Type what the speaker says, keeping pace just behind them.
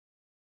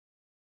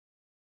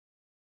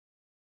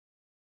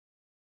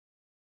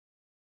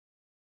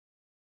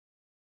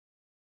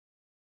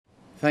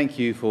Thank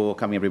you for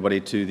coming, everybody,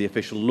 to the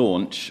official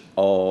launch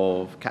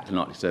of Catlin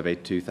Arctic Survey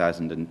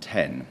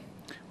 2010,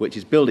 which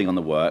is building on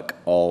the work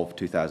of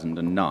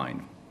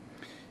 2009.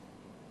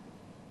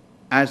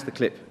 As the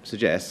clip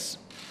suggests,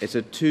 it's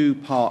a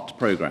two-part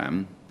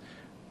programme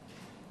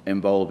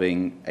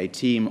involving a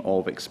team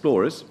of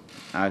explorers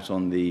out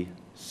on the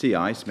sea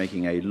ice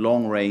making a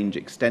long-range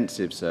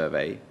extensive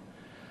survey,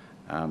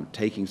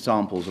 taking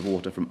samples of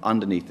water from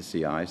underneath the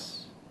sea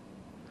ice,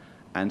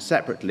 and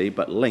separately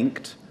but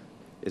linked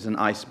is an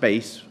ice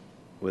base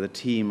with a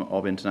team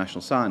of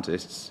international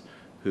scientists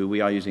who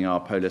we are using our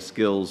polar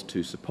skills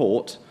to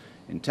support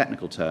in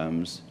technical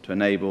terms to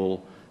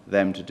enable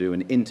them to do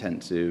an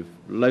intensive,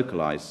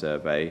 localized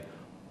survey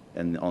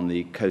on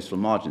the coastal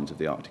margins of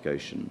the Arctic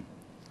Ocean.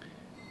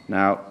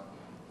 Now,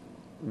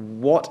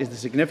 what is the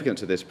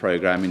significance of this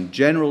program in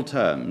general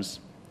terms?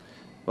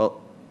 Well,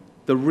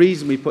 the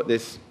reason we put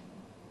this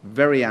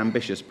very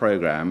ambitious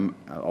program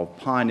of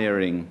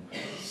pioneering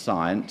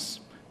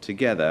science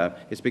together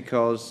is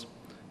because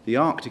the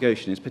Arctic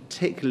Ocean is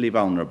particularly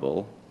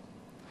vulnerable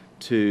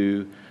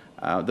to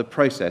the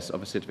process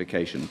of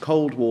acidification.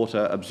 Cold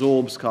water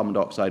absorbs carbon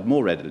dioxide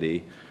more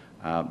readily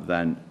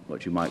than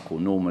what you might call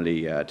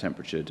normally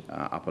temperatured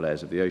upper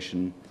layers of the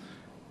ocean,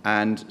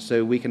 and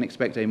so we can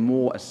expect a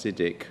more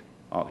acidic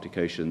Arctic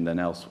Ocean than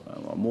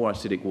more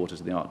acidic waters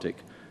in the Arctic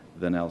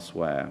than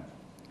elsewhere.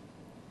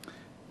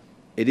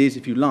 It is,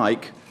 if you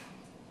like,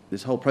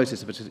 this whole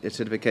process of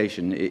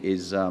acidification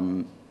is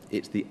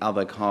it's the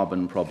other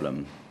carbon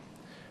problem.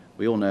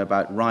 We all know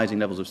about rising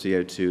levels of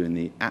CO2 in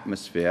the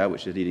atmosphere,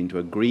 which is leading to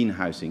a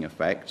greenhousing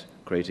effect,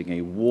 creating a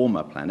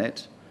warmer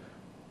planet.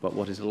 But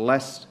what is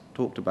less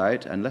talked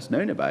about and less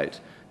known about,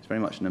 it's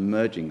very much an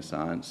emerging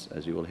science,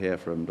 as you will hear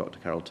from Dr.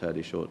 Carol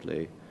Turley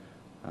shortly,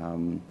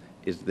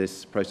 is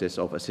this process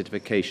of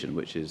acidification,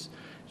 which is,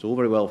 it's all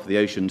very well for the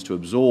oceans to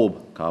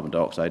absorb carbon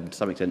dioxide and to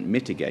some extent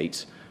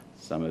mitigate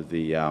some of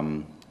the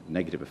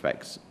negative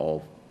effects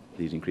of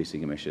these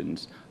increasing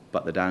emissions,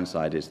 but the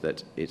downside is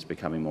that it's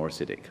becoming more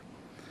acidic.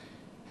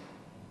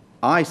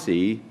 I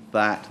see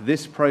that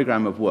this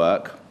program of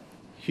work,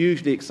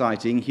 hugely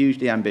exciting,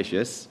 hugely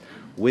ambitious,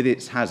 with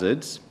its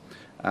hazards,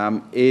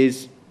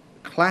 is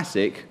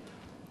classic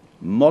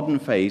modern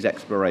phase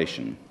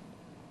exploration.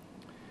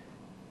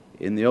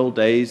 In the old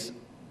days,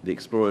 the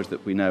explorers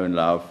that we know and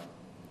love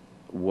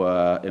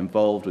were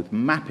involved with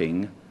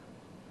mapping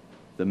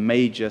the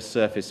major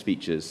surface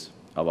features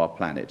of our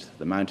planet,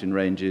 the mountain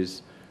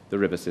ranges, the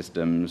river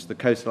systems, the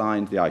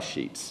coastlines, the ice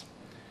sheets.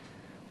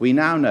 We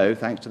now know,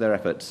 thanks to their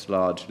efforts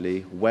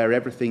largely, where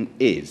everything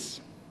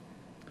is.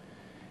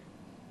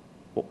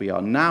 What we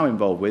are now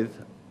involved with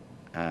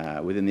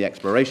within the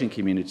exploration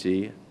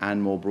community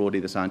and more broadly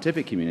the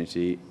scientific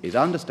community is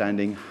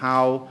understanding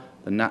how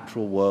the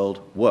natural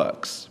world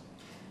works.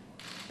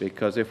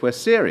 Because if we're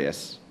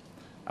serious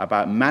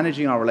about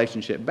managing our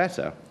relationship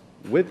better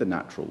with the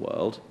natural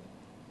world,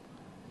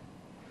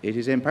 it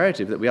is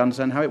imperative that we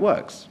understand how it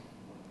works.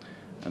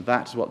 And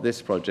that's what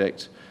this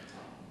project,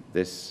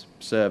 this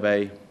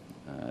survey,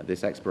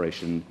 this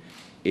exploration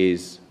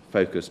is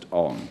focused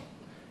on.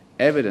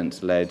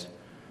 Evidence-led,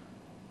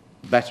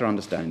 better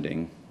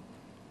understanding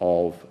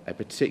of a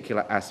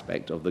particular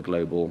aspect of the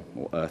global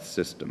or Earth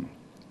system.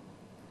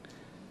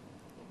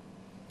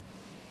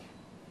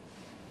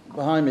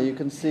 Behind me you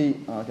can see,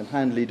 I can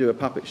handily do a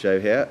puppet show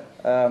here,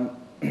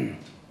 the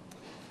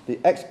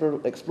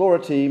explorer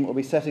team will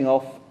be setting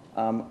off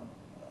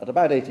at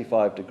about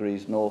 85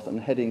 degrees north and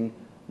heading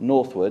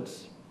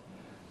northwards,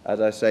 as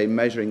I say,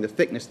 measuring the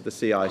thickness of the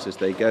sea ice as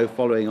they go,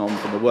 following on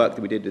from the work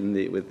that we did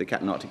with the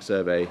Catlin Arctic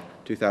Survey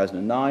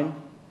 2009,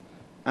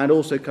 and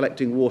also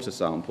collecting water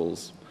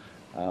samples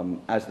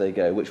as they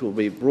go, which will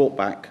be brought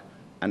back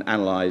and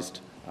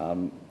analysed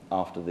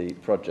after the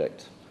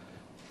project.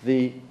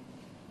 The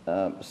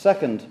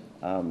second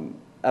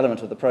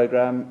element of the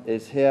programme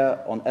is here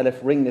on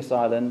Elliff Ringness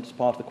Island,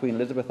 part of the Queen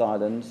Elizabeth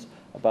Islands,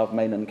 above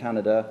mainland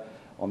Canada,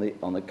 on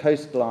the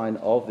coastline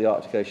of the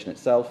Arctic Ocean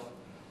itself.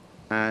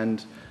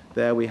 And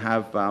there we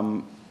have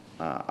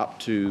up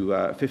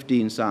to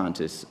 15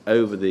 scientists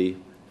over the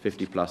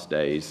 50-plus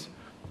days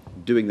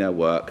doing their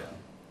work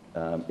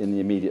in the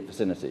immediate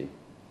vicinity.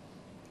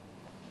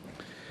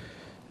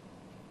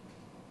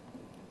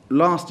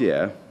 Last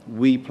year,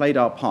 we played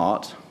our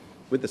part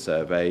with the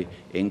survey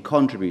in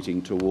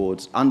contributing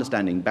towards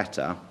understanding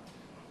better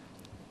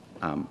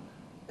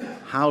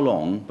how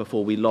long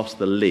before we lost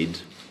the lid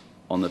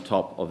on the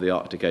top of the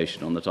Arctic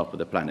Ocean, on the top of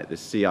the planet,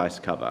 this sea ice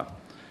cover.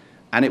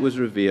 And it was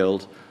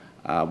revealed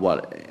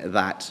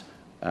that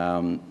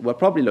we're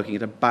probably looking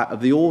at about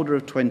the order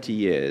of 20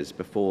 years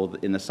before,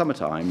 in the summer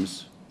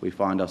times, we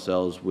find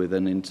ourselves with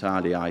an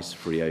entirely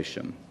ice-free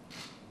ocean.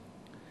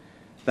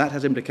 That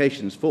has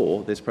implications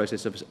for this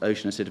process of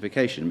ocean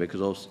acidification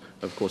because,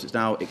 of course, it's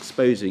now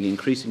exposing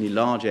increasingly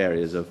large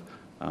areas of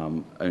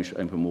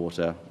open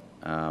water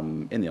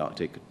in the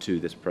Arctic to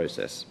this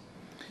process.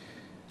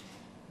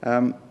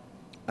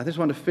 I just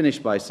want to finish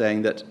by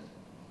saying that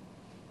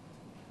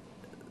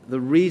the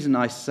reason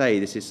I say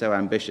this is so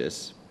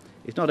ambitious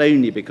It's not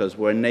only because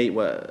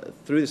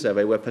through the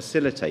survey we're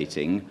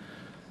facilitating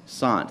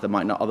science that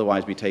might not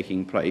otherwise be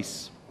taking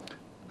place,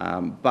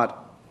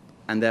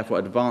 and therefore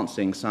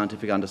advancing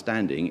scientific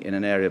understanding in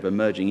an area of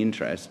emerging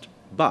interest,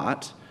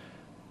 but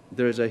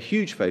there is a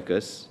huge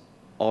focus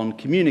on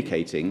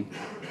communicating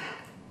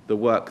the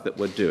work that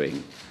we're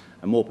doing,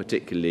 and more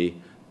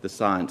particularly the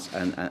science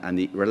and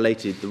the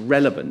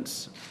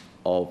relevance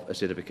of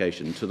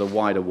acidification to the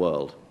wider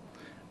world.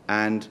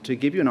 And to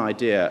give you an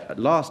idea,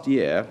 last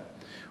year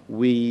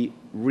we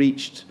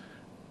reached,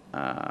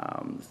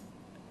 I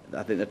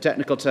think the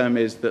technical term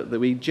is that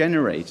we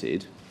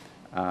generated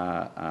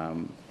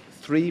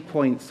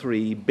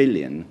 3.3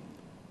 billion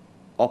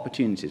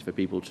opportunities for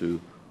people to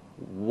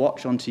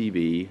watch on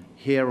TV,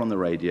 hear on the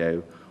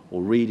radio,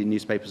 or read in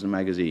newspapers and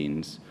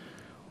magazines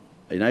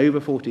in over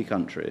 40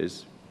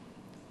 countries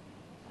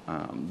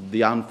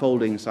the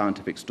unfolding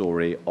scientific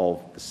story of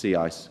the sea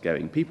ice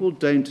going. People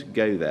don't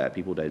go there.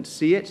 People don't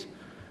see it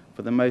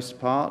for the most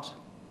part.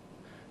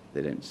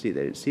 They don't see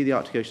the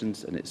Arctic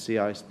Oceans and its sea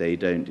ice. They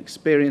don't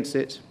experience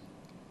it.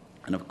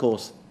 And of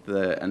course,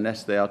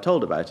 unless they are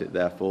told about it,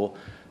 therefore,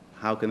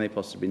 how can they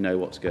possibly know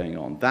what's going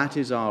on? That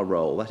is our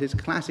role. That is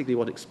classically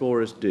what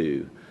explorers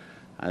do.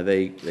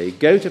 They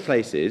go to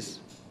places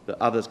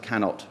that others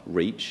cannot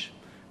reach.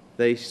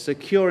 They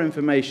secure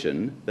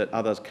information that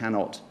others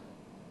cannot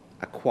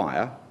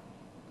acquire.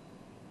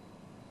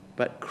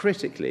 But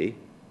critically,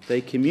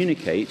 they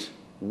communicate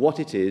what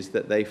it is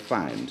that they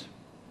found.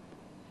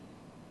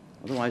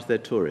 Otherwise, they're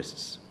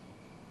tourists.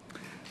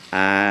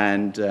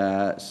 And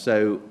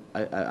so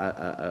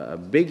a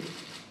big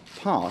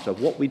part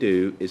of what we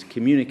do is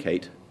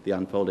communicate the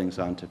unfolding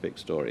scientific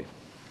story.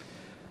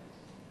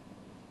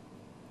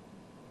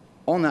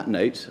 On that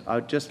note,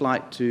 I'd just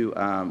like to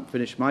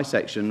finish my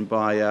section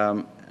by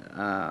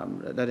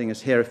letting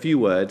us hear a few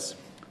words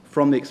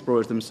from the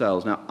explorers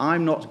themselves. Now,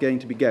 I'm not going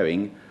to be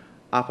going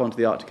up onto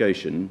the Arctic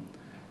Ocean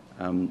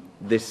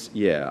this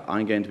year.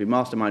 I'm going to be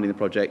masterminding the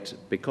project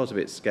because of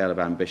its scale of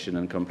ambition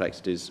and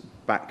complexities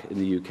back in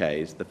the UK.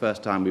 It's the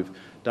first time we've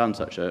done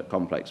such a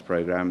complex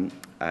programme,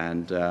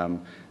 and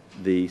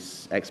the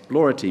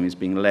explorer team is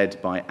being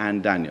led by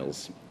Anne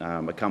Daniels,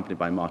 accompanied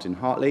by Martin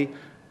Hartley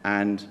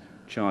and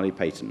Charlie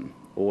Payton,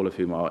 all of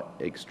whom are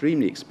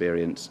extremely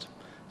experienced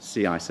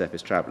sea ice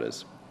surface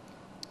travellers.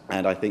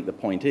 And I think the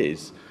point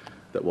is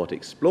that what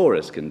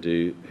explorers can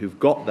do, who've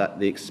got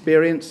the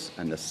experience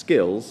and the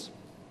skills,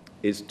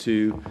 is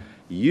to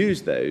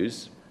use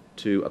those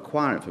to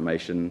acquire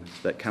information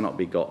that cannot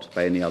be got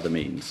by any other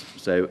means.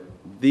 So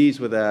these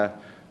were their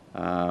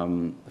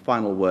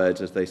final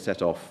words as they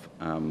set off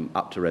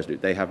up to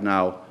Resolute. They have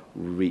now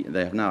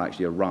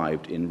actually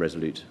arrived in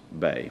Resolute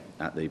Bay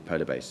at the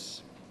polar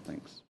base.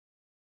 Thanks.